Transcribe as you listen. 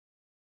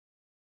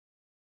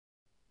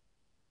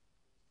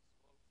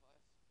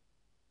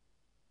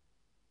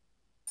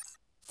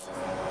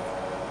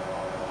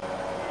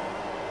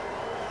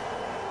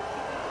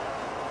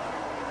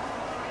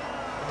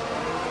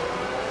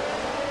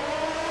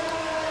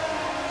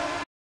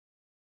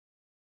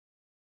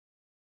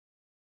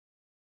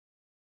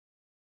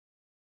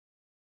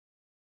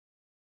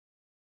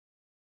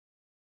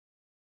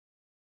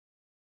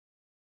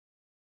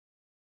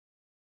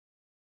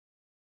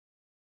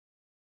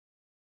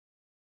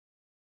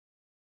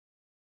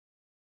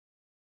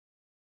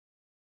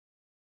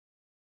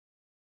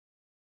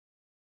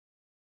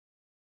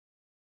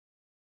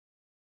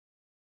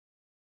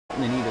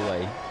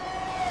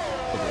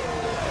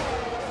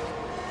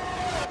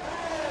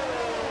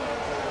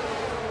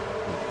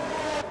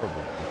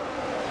Probably.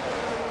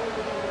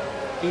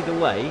 Either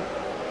way.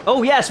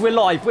 Oh yes, we're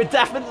live. We're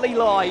definitely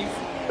live.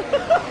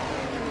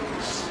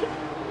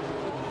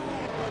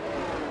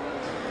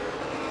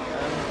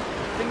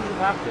 Things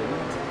have happened.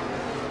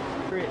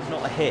 It's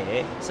not a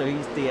hit, so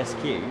he's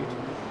DSQ'd.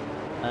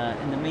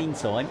 In the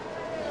meantime,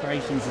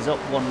 Operations is up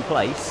one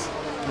place.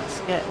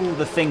 Let's get all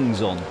the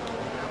things on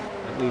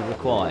that we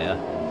require.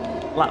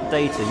 Lap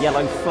data,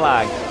 yellow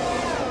flag.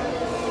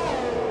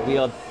 We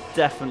are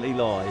definitely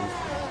live,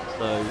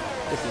 so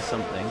this is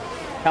something.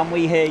 Can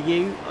we hear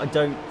you? I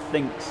don't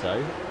think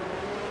so.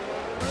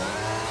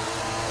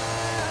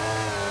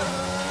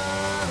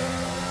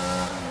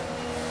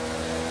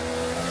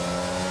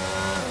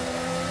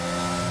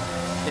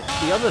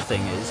 The other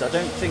thing is, I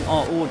don't think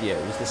our audio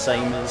is the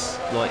same as,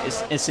 like,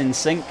 it's in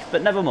sync,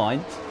 but never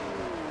mind.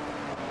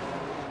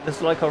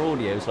 It's like our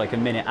audio is like a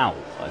minute out,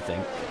 I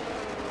think.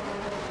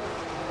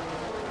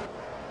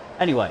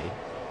 Anyway,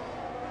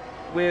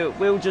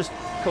 we'll just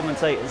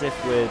commentate as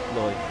if we're,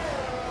 like,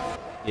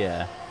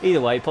 yeah.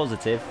 Either way,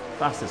 positive.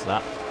 Fastest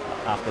lap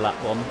after lap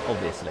 1,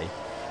 obviously.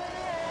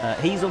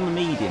 He's on the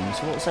mediums.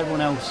 What's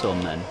everyone else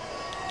on then?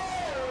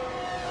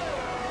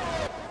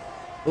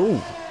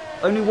 Ooh.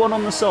 Only one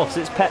on the softs.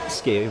 It's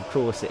Pepsi, of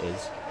course it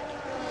is.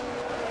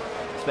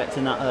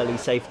 Expecting that early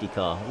safety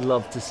car.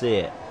 Love to see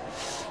it.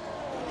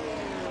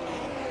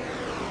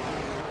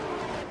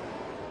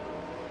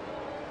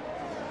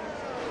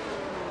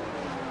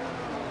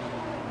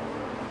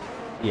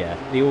 Yeah,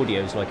 the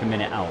audio's like a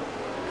minute out.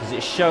 Because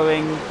it's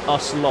showing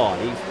us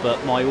live,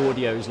 but my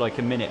audio's like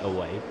a minute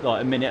away.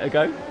 Like a minute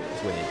ago.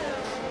 It's weird.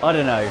 I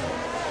don't know.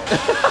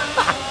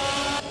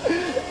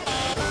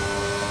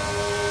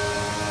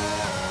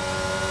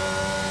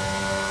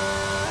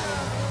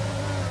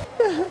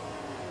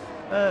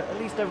 At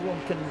least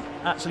everyone can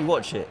actually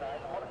watch it.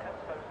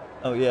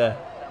 Oh yeah,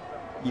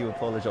 you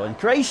apologise.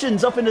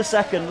 Creations up in a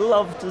second,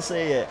 love to see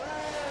it.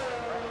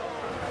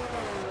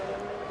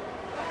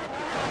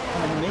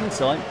 And in the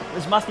meantime,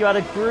 has Matthew had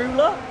a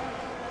grueler?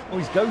 Oh,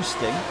 he's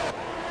ghosting.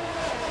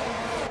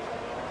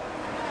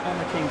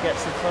 Anakin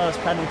gets the first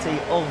penalty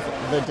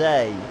of the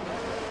day.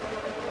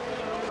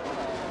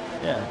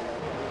 Yeah.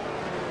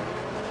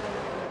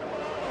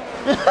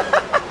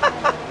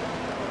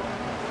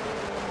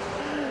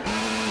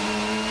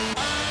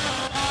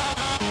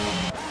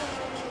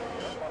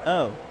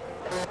 Oh.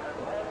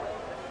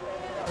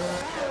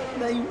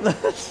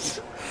 Nameless.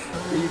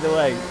 Either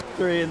way,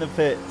 3 in the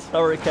pits.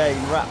 Hurricane,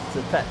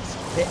 Raptor,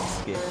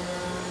 Petsky.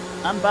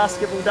 And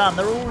Basketball Dan,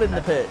 they're all in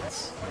the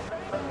pits.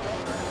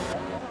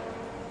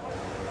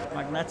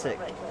 Magnetic,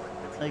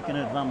 taking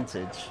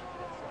advantage.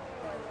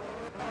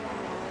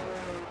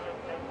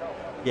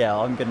 Yeah,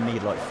 I'm going to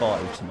need like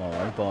 5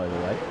 tomorrow, by the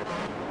way.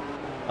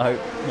 I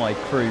hope my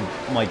crew,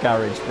 my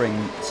garage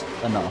brings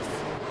enough.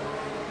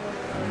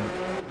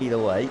 Either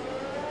way.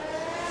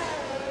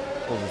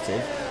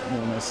 Positive, more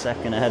than a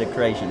second ahead of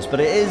Creations, but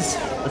it is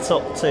the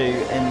top 2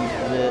 in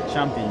the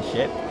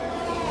championship,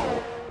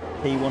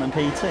 P1 and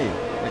P2,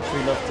 which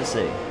we love to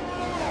see.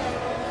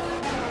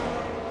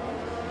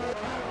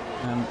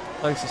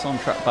 Closest on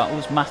track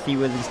battles, Matthew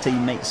with his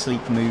teammate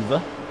Sleep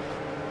Mover,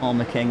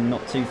 Armour King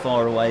not too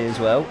far away as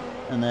well,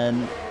 and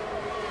then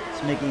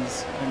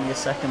Smiggy's only a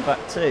second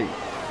back too.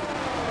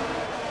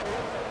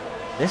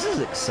 This is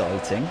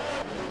exciting.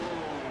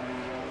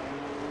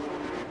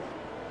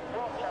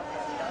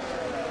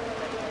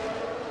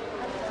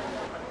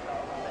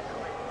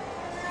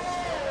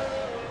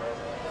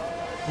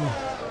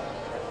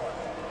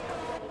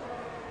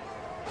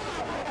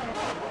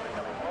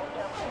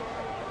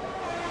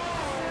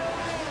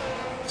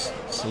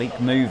 Sleek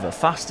Mover,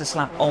 fastest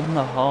lap on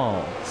the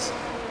hards.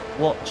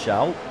 Watch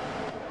out.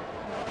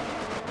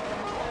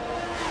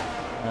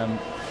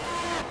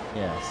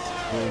 Yes,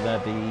 will there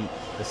be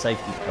the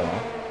safety car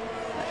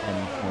at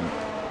any point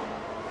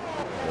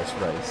of this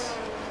race?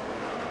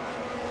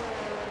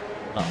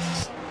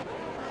 That's a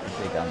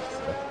big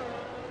answer.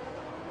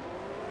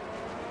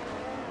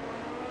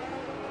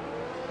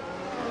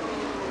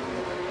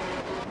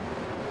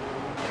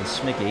 And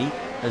Smiggy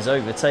has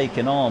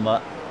overtaken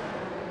Armour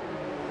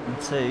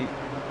into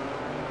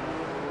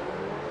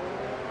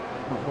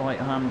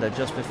right-hander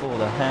just before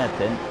the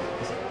hairpin.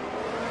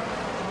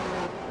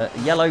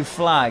 Yellow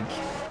flag.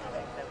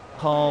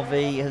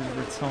 Harvey has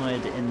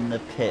retired in the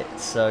pit,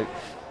 so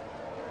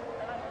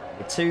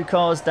we're 2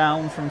 cars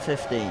down from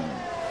 15. Yeah,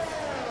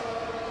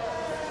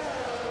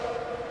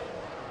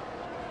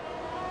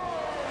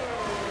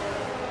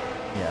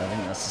 I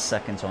think that's the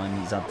second time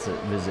he's had to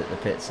visit the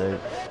pit, so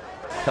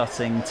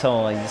cutting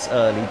ties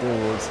early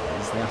doors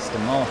is the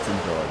Aston Martin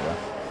driver.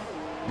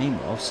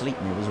 Meanwhile,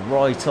 Sleepney was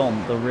right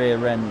on the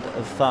rear end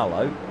of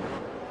Fallow.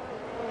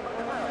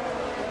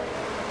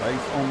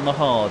 Both on the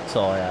hard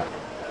tyre.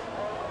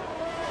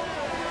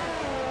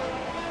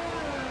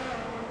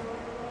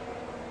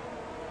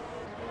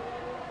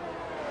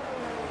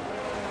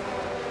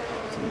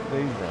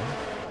 Boover,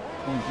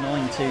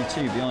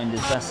 0.922 behind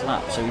his best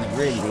lap, so he's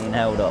really being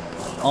held up.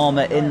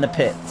 Armour in the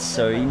pits,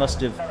 so he must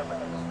have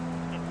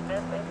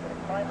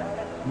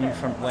new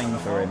front wing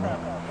for him.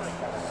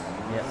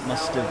 Yeah,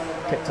 must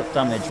have picked up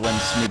damage when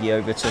Smiggy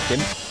overtook him.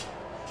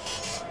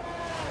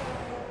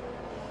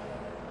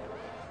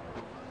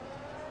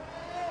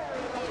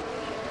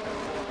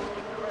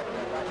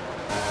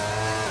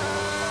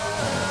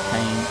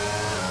 Kane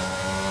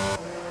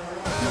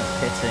not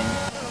hitting.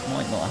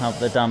 Might not have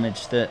the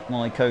damage that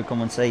my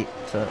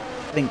co-commentator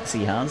thinks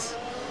he has.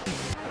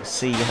 We'll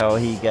see how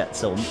he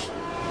gets on.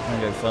 I'm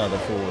going to go further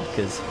forward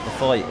because the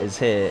fight is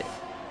here.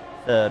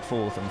 3rd,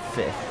 4th and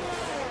 5th.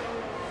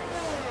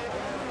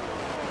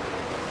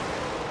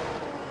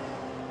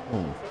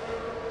 Ooh.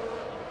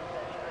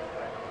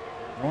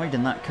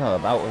 Riding that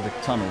curb out of the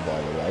tunnel, by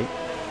the way.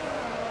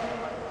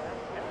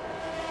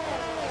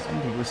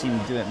 Some people seem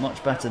to do it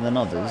much better than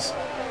others.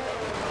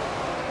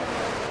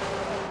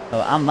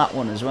 Oh, and that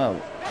one as well.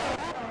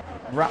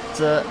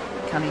 Raptor,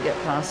 can he get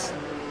past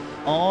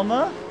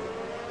Armour?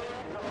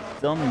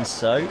 Done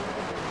so.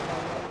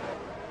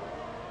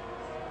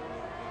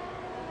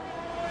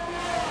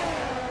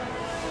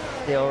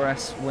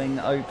 DRS wing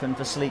open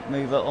for Sleek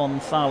Mover on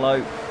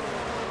fallow.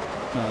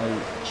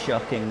 No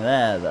chucking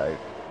there though.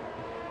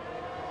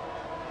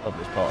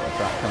 Obvious part of the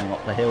track coming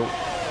up the hill.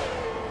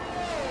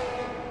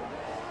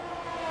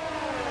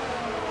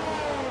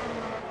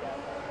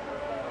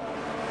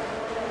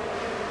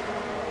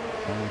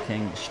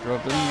 King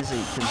struggling as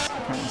he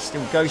can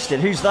still ghosted.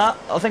 Who's that?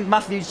 I think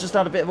Matthews just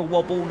had a bit of a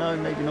wobble. No,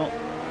 maybe not.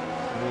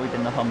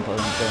 Avoiding the humper and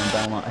going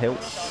down that hill.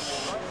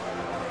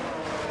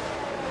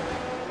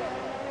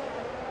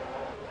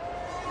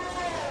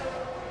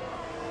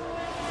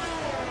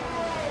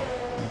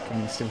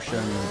 King still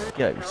showing the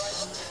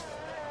ghost.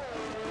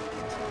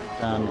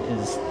 Dan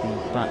is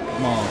the back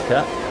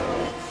marker.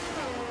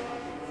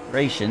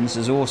 Rations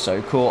has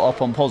also caught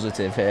up on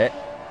positive here.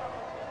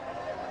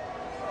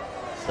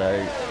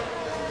 So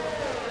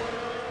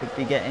could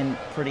be getting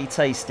pretty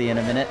tasty in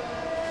a minute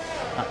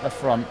at the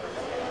front.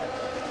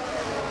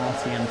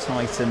 RTM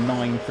Titan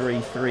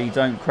 933,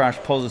 don't crash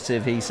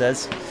positive, he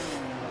says.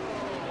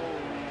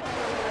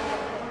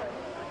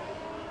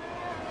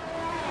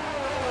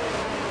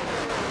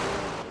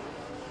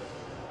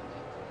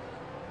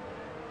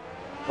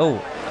 Oh,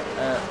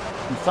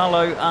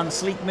 Fallow and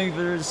Sleek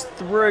Mover is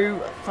through.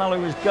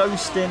 Fallow is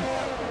ghosting.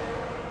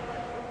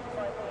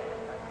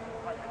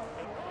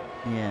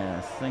 Yeah,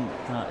 I think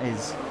that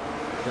is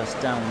just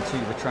down to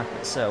the track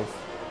itself.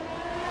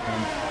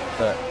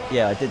 But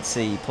yeah, I did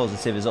see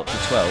positive is up to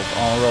 12.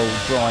 Our old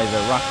driver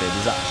Rapid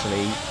is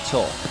actually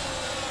top.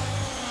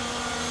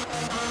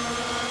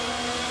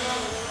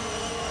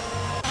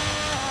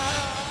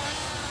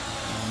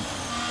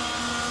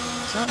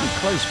 Certainly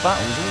close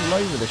battles all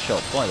over the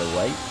shop, by the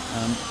way.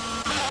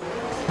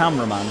 The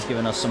cameraman's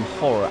giving us some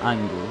horror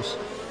angles.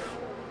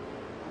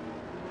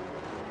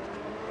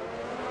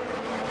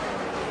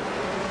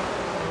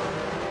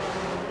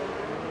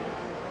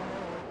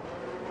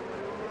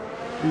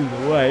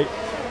 Either way,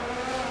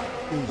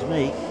 excuse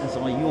me as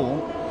I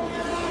yawn.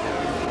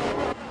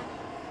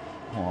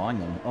 Oh,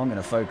 hang on, I'm going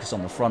to focus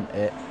on the front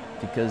here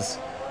because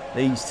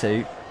these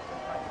two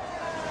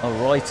are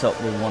right up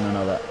with one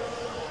another.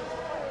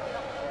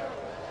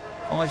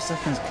 5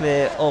 seconds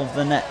clear of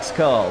the next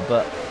car,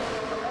 but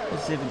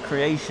Positive and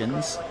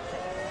Creations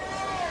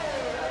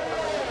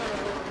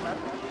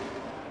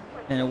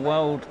in a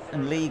world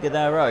and league of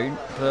their own,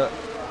 but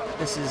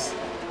this is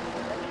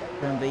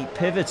going to be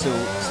pivotal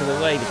to the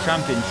way the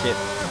championship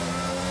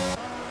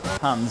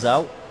pans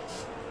out.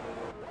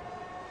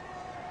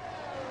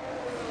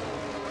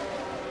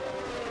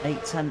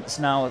 8 tenths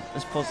now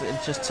as Positive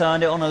just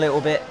turned it on a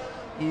little bit,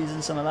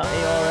 using some of that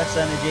ARS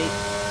energy.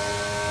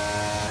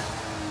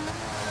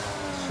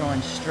 Try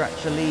and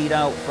stretch a lead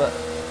out, but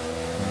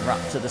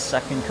wrap to the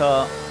second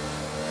car.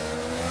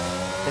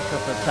 Pick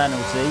up a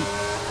penalty.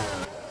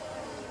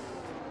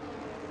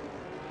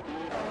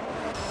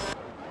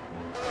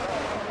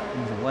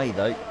 Either way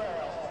though,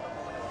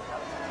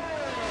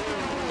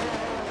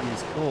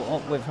 he's caught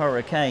up with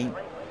Hurricane.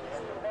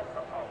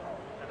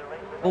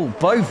 Oh,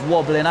 both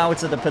wobbling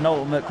out of the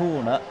penultimate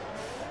corner.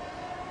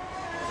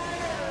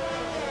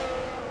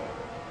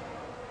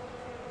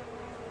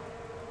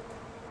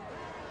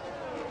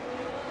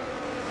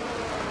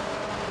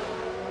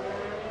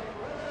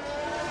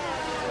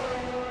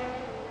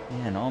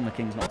 Yeah, and Armour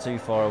King's not too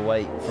far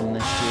away from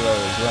this duo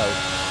as well.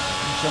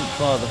 Jump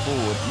farther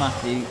forward.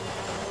 Matthew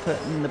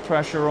putting the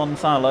pressure on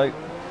Fallow.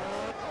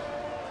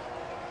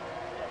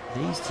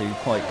 These two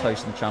quite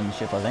close in the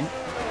championship, I think.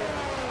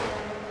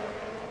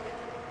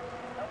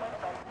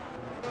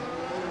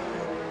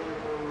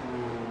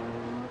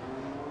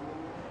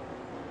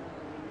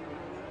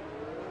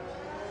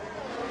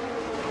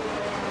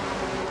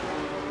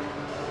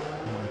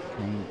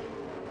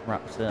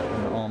 Raptor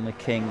and Armour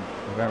King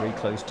very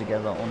close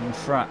together on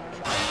track.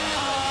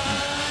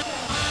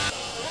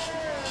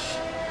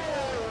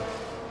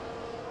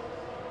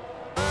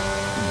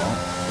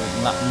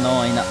 Lap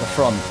 9 at the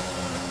front.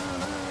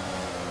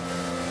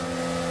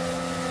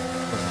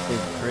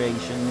 Positive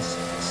Creations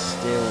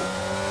still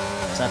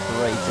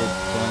separated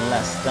by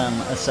less than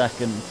a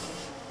second.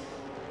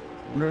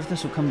 wonder if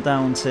this will come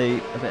down to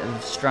a bit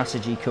of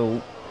strategy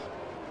call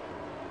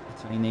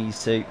between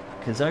these two,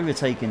 because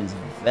overtaking is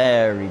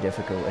very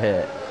difficult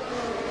here.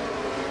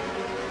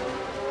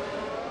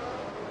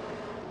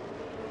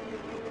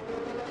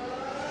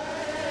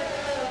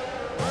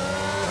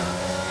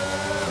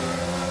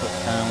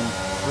 Put down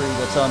through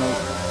the tunnel.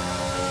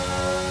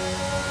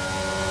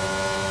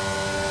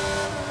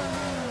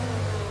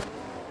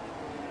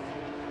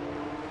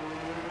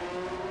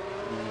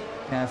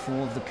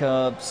 Careful of the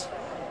curbs.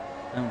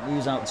 Don't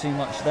lose out too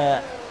much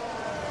there.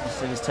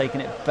 He's taking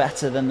it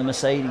better than the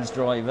Mercedes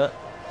driver.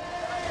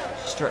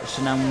 Stretched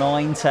to now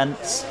 9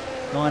 tenths.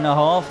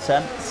 9.5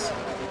 tenths.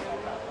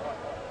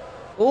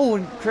 Oh,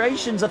 and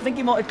Creations, I think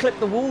he might have clipped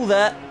the wall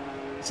there.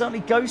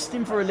 Certainly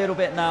ghosting for a little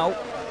bit now.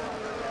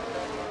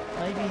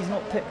 Maybe he's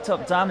not picked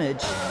up damage.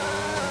 It's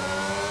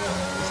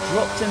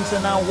dropped him to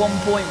now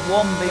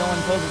 1.1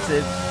 behind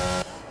positive.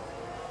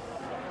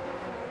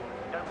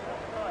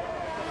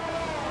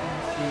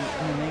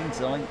 In the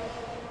meantime,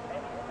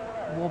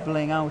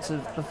 wobbling out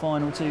of the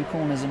final 2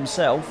 corners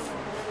himself.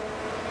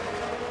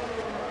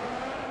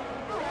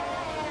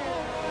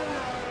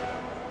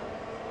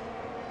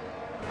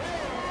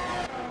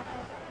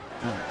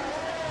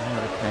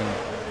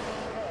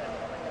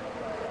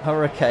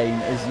 Hurricane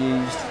has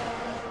used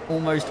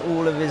almost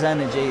all of his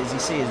energy, as you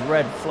see his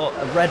red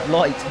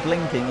light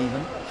blinking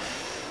even.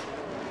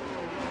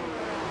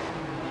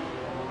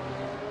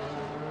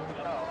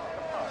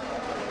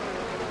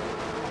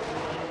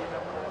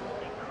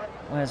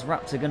 Where's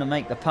Raptor going to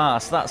make the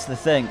pass? That's the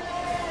thing.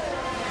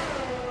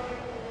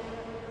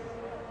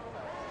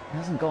 He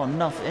hasn't got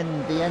enough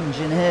in the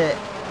engine here.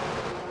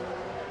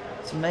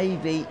 It's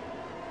maybe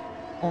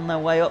on their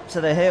way up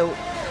to the hill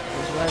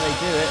is where they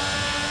do it.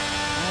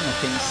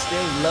 Anakin's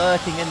still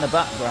lurking in the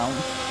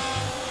background.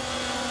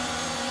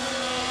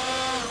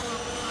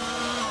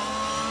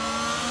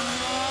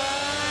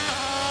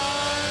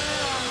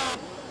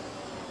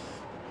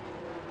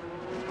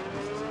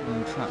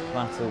 Track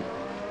battle.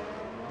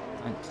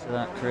 Thanks to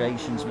that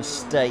Creations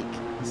mistake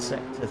in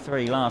Sector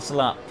 3 last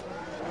lap.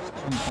 Just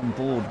jump on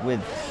board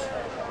with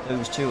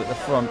those 2 at the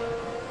front.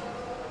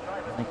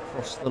 They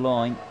cross the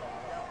line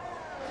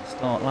to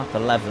start lap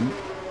 11.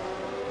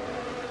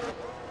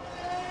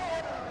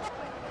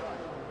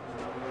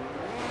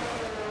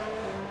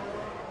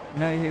 You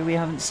know who we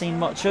haven't seen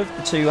much of?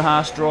 The 2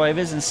 Haas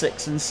drivers in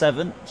 6 and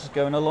 7. Just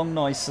going along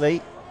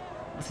nicely.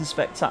 Nothing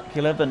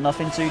spectacular, but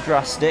nothing too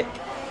drastic.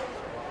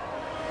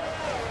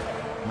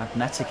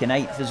 Magnetic in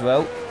 8th as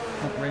well.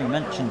 Not really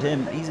mentioned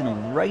him. He's in a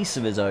race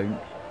of his own.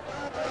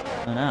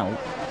 And now,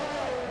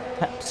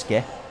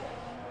 Pepski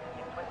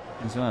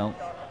as well.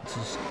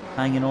 Just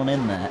hanging on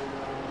in there.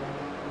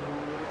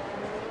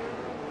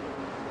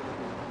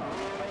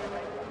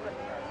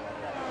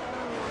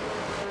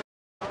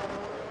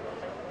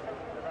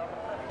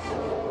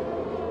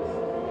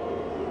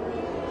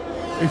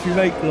 If you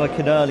make like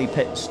an early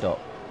pit stop,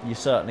 you're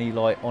certainly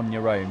like on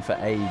your own for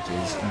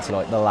ages until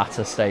like the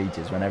latter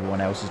stages when everyone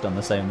else has done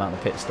the same amount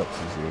of pit stops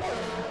as you.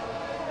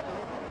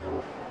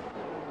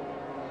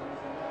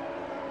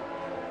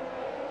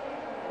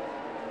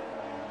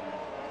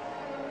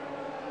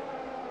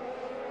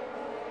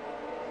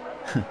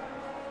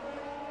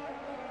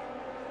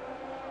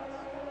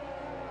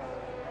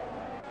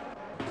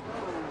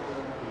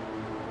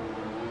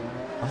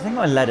 I think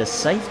I led a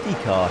safety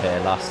car here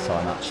last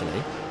time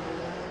actually.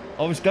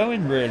 I was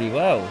going really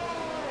well.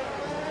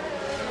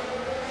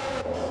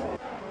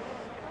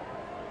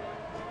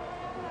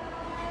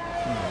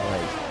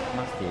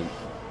 Matthew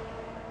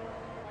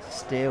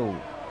still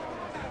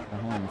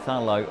behind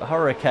Thallow.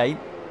 Hurricane.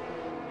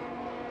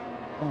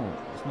 Oh,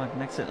 it's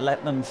Magnetic.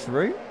 Let them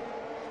through.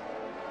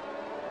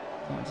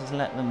 Might just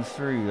let them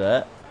through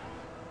there.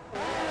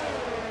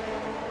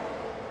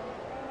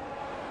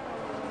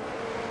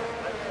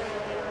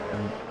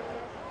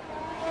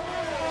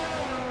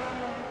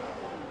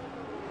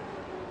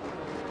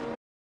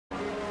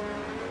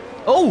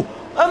 Oh,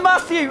 and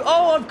Matthew!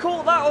 Oh, I've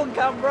caught that on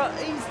camera.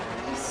 He's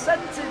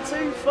sent it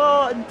too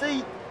far and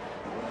deep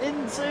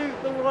into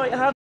the right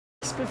hand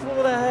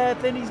before the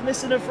hairpin. He's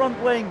missing a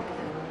front wing.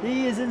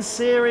 He is in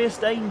serious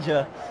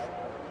danger.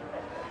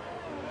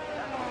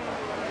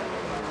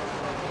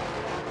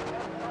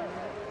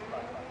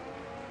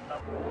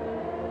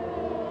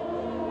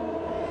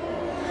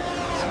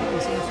 Somebody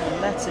seems to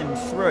let him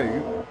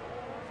through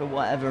for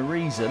whatever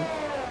reason.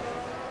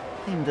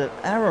 Seemed an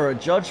error of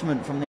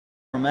judgment from the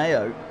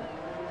Romeo.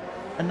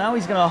 And now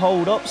he's going to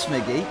hold up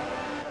Smiggy.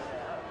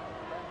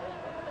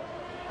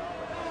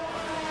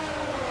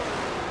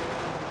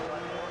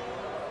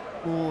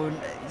 Oh,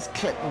 he's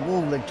clipped the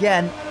wall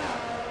again.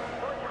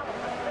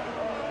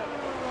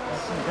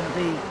 This isn't going to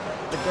be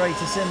the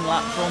greatest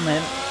in-lap from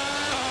him.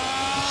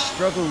 He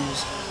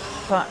struggles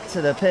back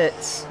to the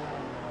pits.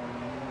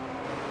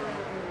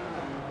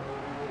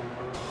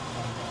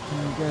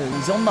 There we go.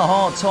 He's on the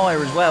hard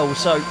tyre as well,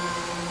 so he's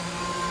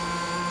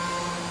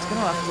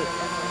going to have to...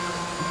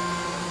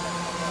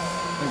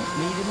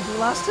 Need him to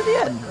last to the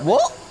end.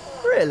 What?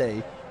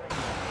 Really?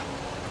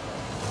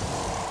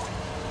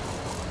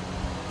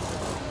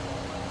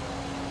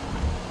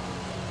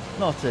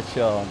 Not a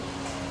chance.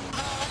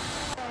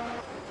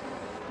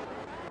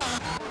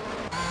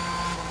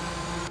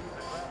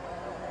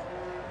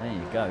 There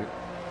you go.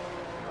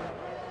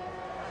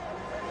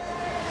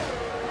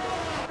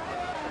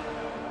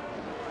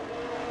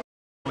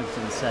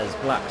 Says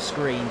black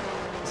screen,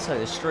 so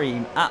the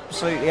stream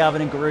absolutely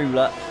having a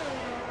grueler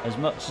as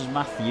much as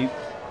Matthew.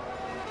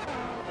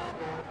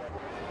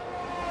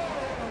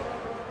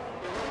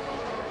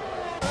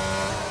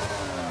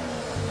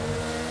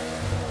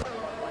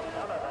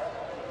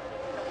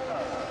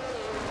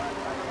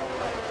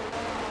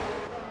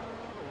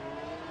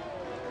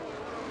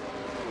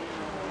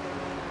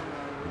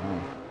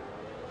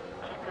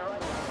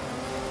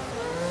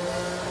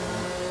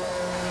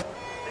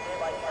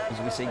 As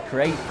we see,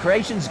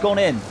 Creation's gone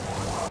in.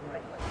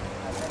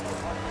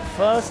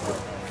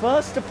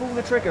 First to pull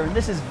the trigger, and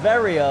this is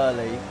very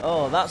early.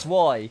 Oh, that's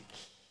why.